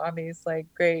going, on these like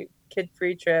great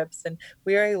kid-free trips, and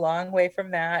we are a long way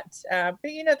from that. But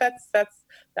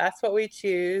that's what we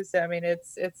choose. I mean,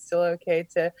 it's still okay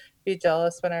to be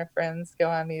jealous when our friends go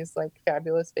on these like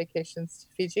fabulous vacations to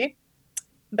Fiji.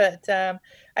 But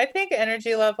I think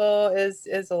energy level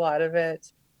is a lot of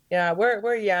it. Yeah,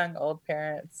 we're young old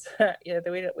parents.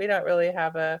 We don't really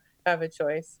have a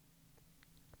choice.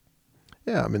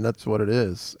 yeah, I mean, that's what it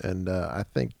is. And I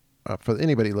think for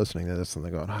anybody listening to this and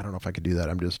they're going, I don't know if I could do that.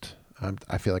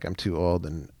 I feel like I'm too old.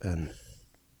 And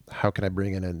how can I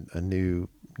bring in a new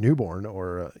newborn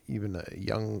or even a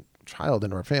young child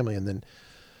into our family? And then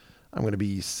I'm going to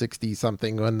be 60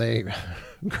 something when they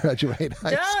graduate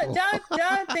high Don't school.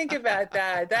 don't think about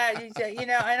that.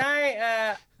 And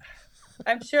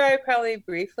I'm sure I probably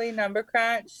briefly number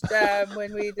crunched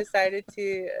when we decided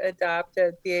to adopt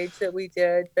at the age that we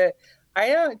did, but I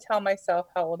don't tell myself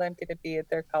how old I'm going to be at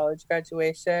their college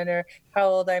graduation, or how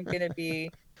old I'm going to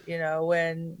be,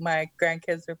 when my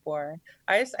grandkids are born.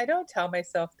 I don't tell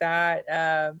myself that.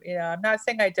 I'm not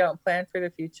saying I don't plan for the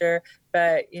future,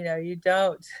 but you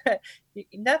don't.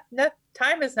 Not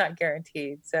time is not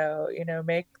guaranteed, so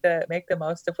make the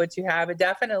most of what you have. It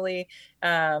definitely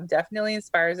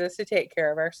inspires us to take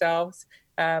care of ourselves,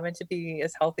 and to be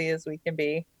as healthy as we can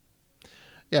be.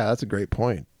 Yeah, that's a great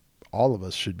point. All of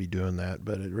us should be doing that,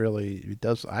 but it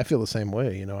does. I feel the same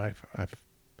way. I have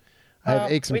Well,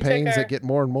 aches and pains that get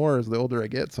more and more as the older I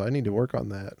get, so I need to work on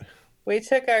that. we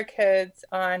took our kids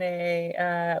on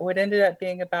what ended up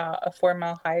being about a 4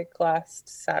 mile hike last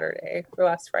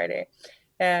Friday,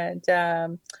 and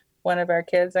one of our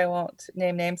kids, I won't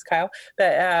name names, Kyle,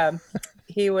 but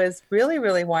he was really,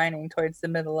 really whining towards the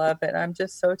middle of it. And I'm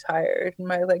just so tired, and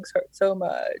my legs hurt so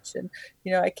much, and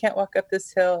I can't walk up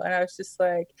this hill. And I was just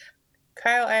like,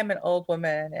 Kyle, I am an old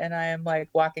woman, and I am like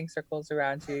walking circles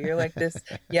around you. You're like this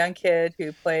young kid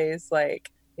who plays like,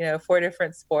 four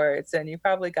different sports, and you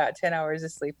probably got 10 hours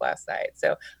of sleep last night.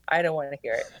 So I don't want to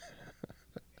hear it.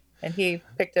 And he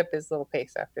picked up his little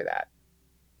pace after that.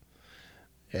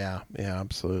 Yeah,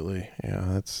 absolutely. Yeah,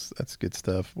 that's good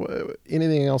stuff.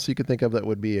 Anything else you could think of that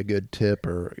would be a good tip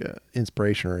or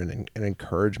inspiration or an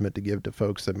encouragement to give to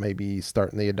folks that may be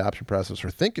starting the adoption process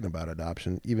or thinking about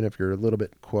adoption, even if you're a little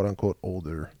bit quote unquote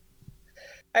older?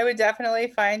 I would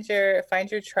definitely find your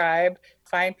tribe,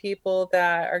 find people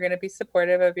that are going to be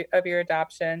supportive of your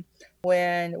adoption.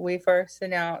 When we first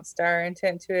announced our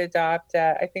intent to adopt,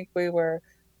 I think we were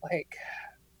like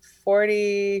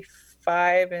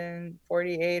 45 and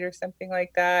 48 or something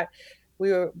like that.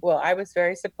 I was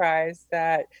very surprised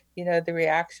that, the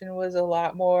reaction was a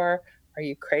lot more, are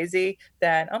you crazy?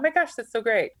 Than, oh my gosh, that's so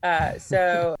great.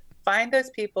 So find those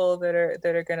people that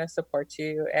are going to support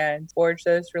you and forge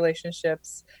those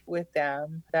relationships with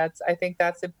them. I think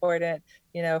that's important,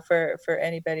 for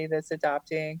anybody that's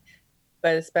adopting,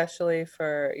 but especially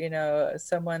for,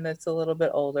 someone that's a little bit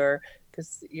older,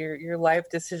 because your life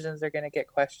decisions are going to get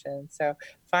questioned. So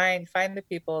find the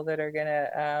people that are going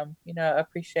to,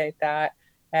 appreciate that,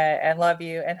 and love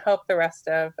you, and hope the rest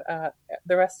of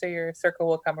your circle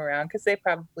will come around, because they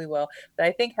probably will. But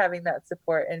I think having that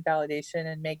support and validation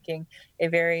and making a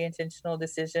very intentional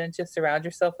decision to surround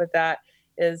yourself with that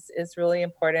is really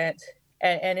important.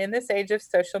 And in this age of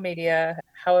social media,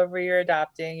 however you're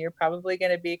adopting, you're probably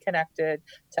going to be connected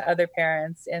to other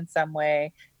parents in some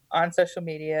way on social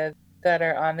media that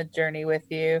are on the journey with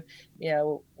you.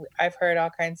 I've heard all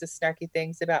kinds of snarky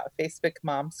things about Facebook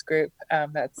Moms Group.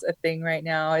 That's a thing right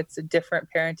now. It's a different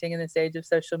parenting in this age of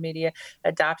social media.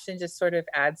 Adoption just sort of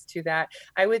adds to that.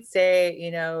 I would say,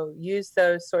 use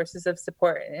those sources of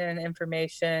support and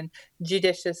information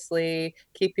judiciously.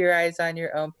 Keep your eyes on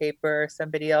your own paper.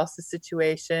 Somebody else's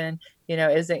situation,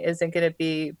 isn't going to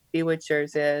be what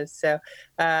yours is. So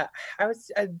I'd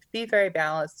be very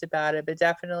balanced about it, but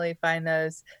definitely find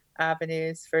those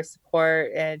avenues for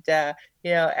support, and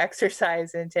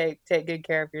exercise and take good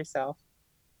care of yourself.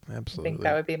 I think that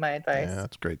Absolutely. would be my Yeah, advice.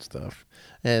 that's great stuff.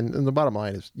 And the bottom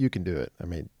line is you can do it. I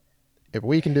mean, if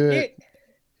we can do You it,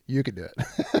 you can do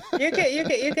you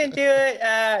can do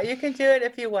it. You can do it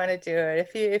if you want to do it.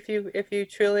 If you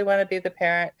truly want to be the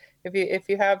parent, if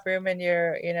you have room in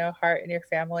your heart and your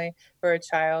family for a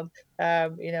child,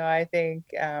 I think,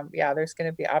 yeah, there's going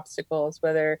to be obstacles,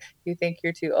 whether you think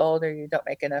you're too old, or you don't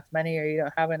make enough money, or you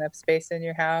don't have enough space in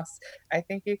your house. I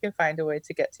think you can find a way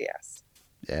to get to yes.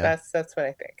 Yeah, That's what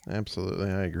I think. absolutely.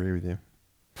 I agree with you.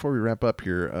 Before we wrap up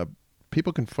here,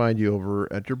 people can find you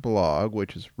over at your blog,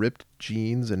 which is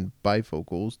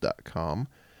rippedjeansandbifocals.com.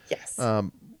 Yes.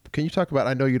 Um, can you talk about?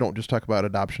 I know you don't just talk about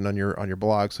adoption on your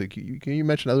blog. So can you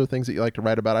mention other things that you like to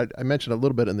write about? I mentioned a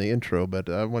little bit in the intro, but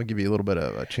I want to give you a little bit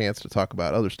of a chance to talk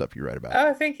about other stuff you write about.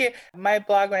 Oh, thank you. My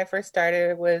blog, when I first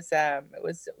started, was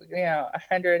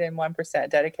 101%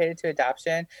 dedicated to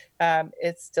adoption.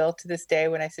 It's still, to this day,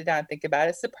 when I sit down and think about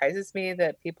it, surprises me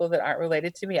that people that aren't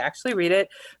related to me actually read it.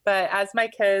 But as my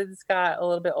kids got a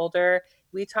little bit older,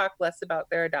 we talk less about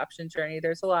their adoption journey.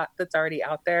 There's a lot that's already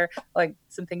out there, like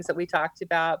some things that we talked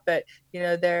about, but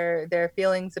their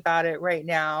feelings about it right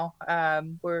now,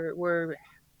 we're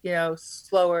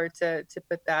slower to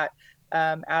put that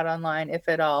out online, if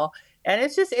at all. And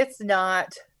it's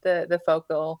not the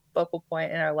focal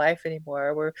point in our life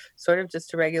anymore. We're sort of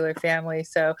just a regular family.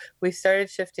 So we started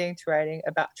shifting to writing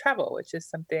about travel, which is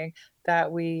something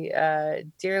that we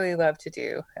dearly love to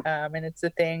do. And it's the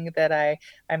thing that I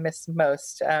miss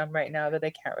most right now, that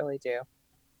I can't really do.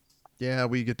 Yeah,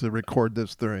 we get to record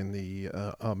this during the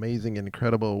amazing,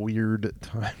 incredible, weird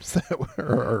times that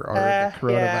are the Yeah.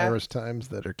 coronavirus times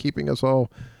that are keeping us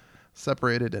all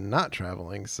separated and not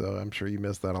traveling. So I'm sure you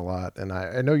missed that a lot. And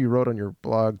I know you wrote on your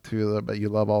blog too that you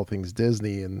love all things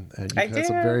Disney, and I you've had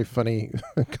some do. very funny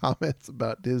comments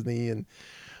about Disney. And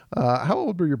how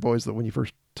old were your boys when you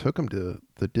first took them to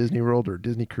the Disney World or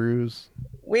Disney cruise?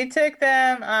 We took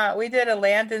them, we did a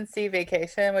land and sea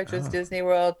vacation, which was Oh, Disney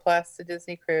World plus the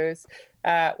Disney cruise,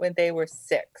 when they were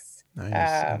 6.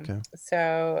 nice. Okay.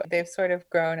 So they've sort of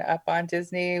grown up on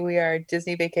Disney. We are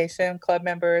Disney Vacation Club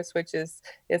members, which is,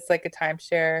 it's like a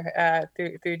timeshare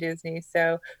through Disney.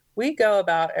 So we go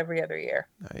about every other year.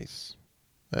 Nice.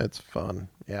 That's fun.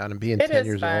 Yeah, and being It 10 is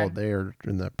years old, fun. they're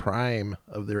in the prime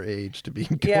of their age to be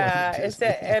going to Yeah, Disney.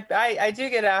 I do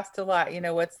get asked a lot,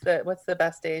 what's the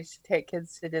best age to take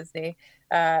kids to Disney?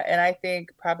 And I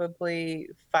think probably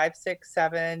 5, 6,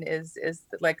 7 is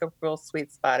like a real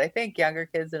sweet spot. I think younger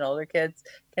kids and older kids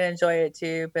can enjoy it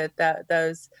too, but that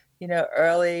those,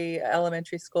 early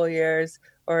elementary school years,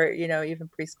 or even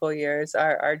preschool years,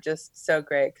 are just so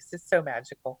great, because it's so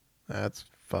magical. That's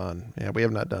fun. Yeah, we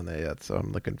have not done that yet, so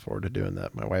I'm looking forward to doing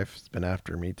that. My wife's been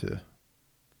after me to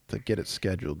to get it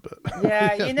scheduled. But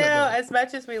Yeah, you know, as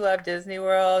much as we love Disney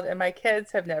World, and my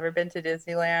kids have never been to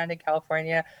Disneyland in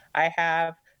California, I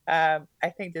have. I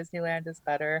think Disneyland is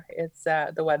better. It's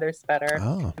the weather's better.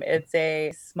 Oh, It's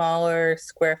a smaller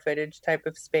square footage type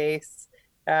of space.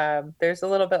 There's a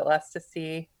little bit less to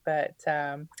see, but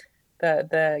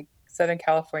the Southern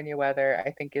California weather,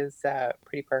 I think, is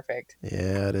pretty perfect.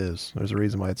 yeah, it is. There's a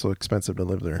reason why it's so expensive to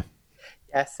live there.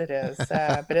 Yes, it is.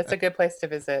 But it's a good place to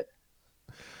visit.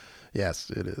 Yes,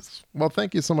 it is. Well,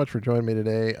 thank you so much for joining me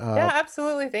today. Yeah,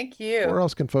 absolutely. Thank you. Where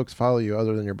else can folks follow you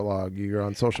other than your blog? You're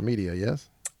on social media, yes?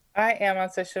 I am on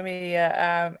social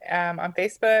media, on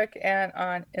Facebook and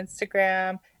on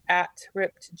Instagram at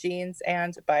Ripped Jeans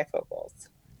and Bifocals.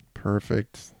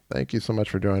 Perfect. Thank you so much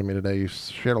for joining me today. You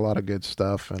shared a lot of good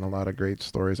stuff and a lot of great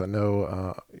stories. I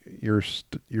know your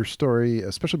story,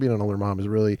 especially being an older mom, is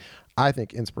really, I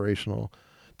think, inspirational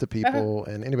to people.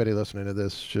 And anybody listening to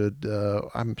this should,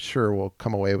 I'm sure, will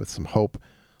come away with some hope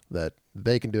that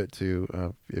they can do it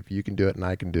too. If you can do it and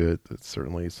I can do it, it's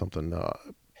certainly something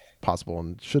possible,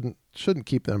 and shouldn't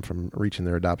keep them from reaching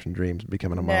their adoption dreams,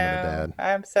 becoming a mom and a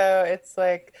dad. So it's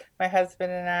like my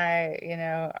husband and I, you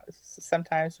know,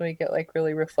 sometimes we get like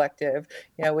really reflective,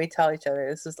 you know, we tell each other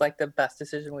this is like the best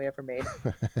decision we ever made.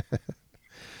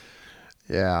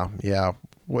 Yeah.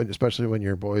 Especially when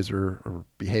your boys are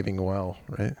behaving well,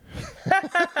 right?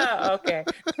 Okay.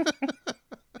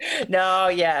 No,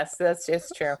 yes,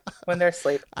 it's true. When they're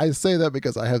asleep. I say that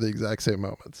because I have the exact same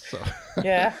moments. So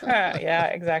yeah,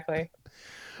 exactly.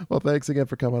 Well, thanks again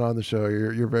for coming on the show.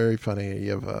 You're very funny.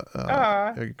 You have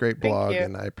a great blog,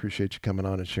 and I appreciate you coming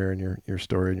on and sharing your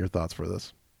story and your thoughts with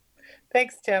us.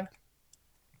 Thanks, Tim.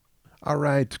 All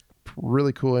right.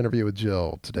 Really cool interview with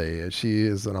Jill today. She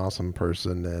is an awesome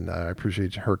person, and I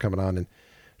appreciate her coming on and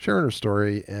sharing her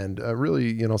story, and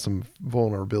really, you know, some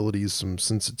vulnerabilities, some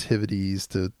sensitivities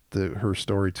to her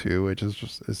story too, which is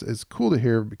just it's cool to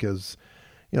hear because,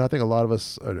 you know, I think a lot of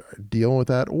us are dealing with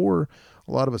that, or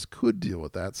a lot of us could deal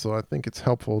with that. So I think it's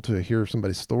helpful to hear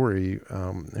somebody's story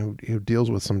who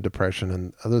deals with some depression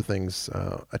and other things,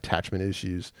 attachment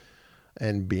issues,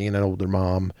 and being an older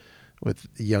mom with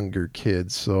younger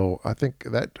kids. So I think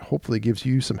that hopefully gives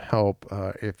you some help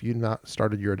if you've not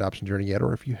started your adoption journey yet,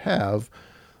 or if you have.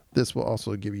 This will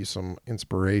also give you some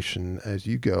inspiration as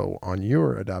you go on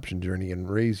your adoption journey and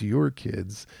raise your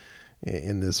kids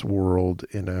in this world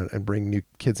and bring new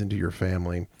kids into your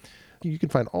family. You can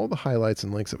find all the highlights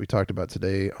and links that we talked about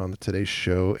today on today's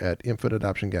show at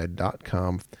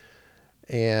infantadoptionguide.com.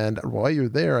 And while you're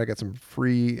there, I got some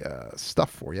free stuff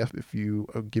for you. If you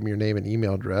give me your name and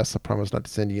email address, I promise not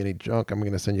to send you any junk. I'm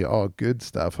going to send you all good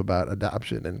stuff about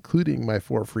adoption, including my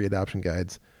 4 free adoption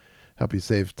guides. Help you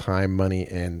save time, money,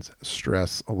 and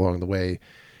stress along the way.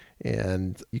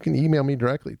 And you can email me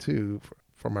directly too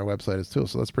from my website as too.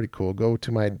 So that's pretty cool. Go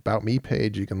to my About Me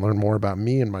page. You can learn more about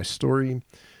me and my story.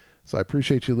 So I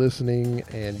appreciate you listening,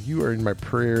 and you are in my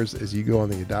prayers as you go on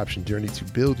the adoption journey to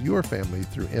build your family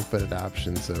through infant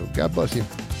adoption. So God bless you.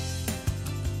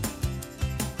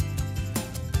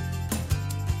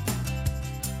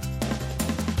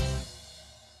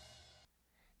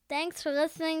 Thanks for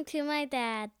listening to my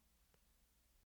dad.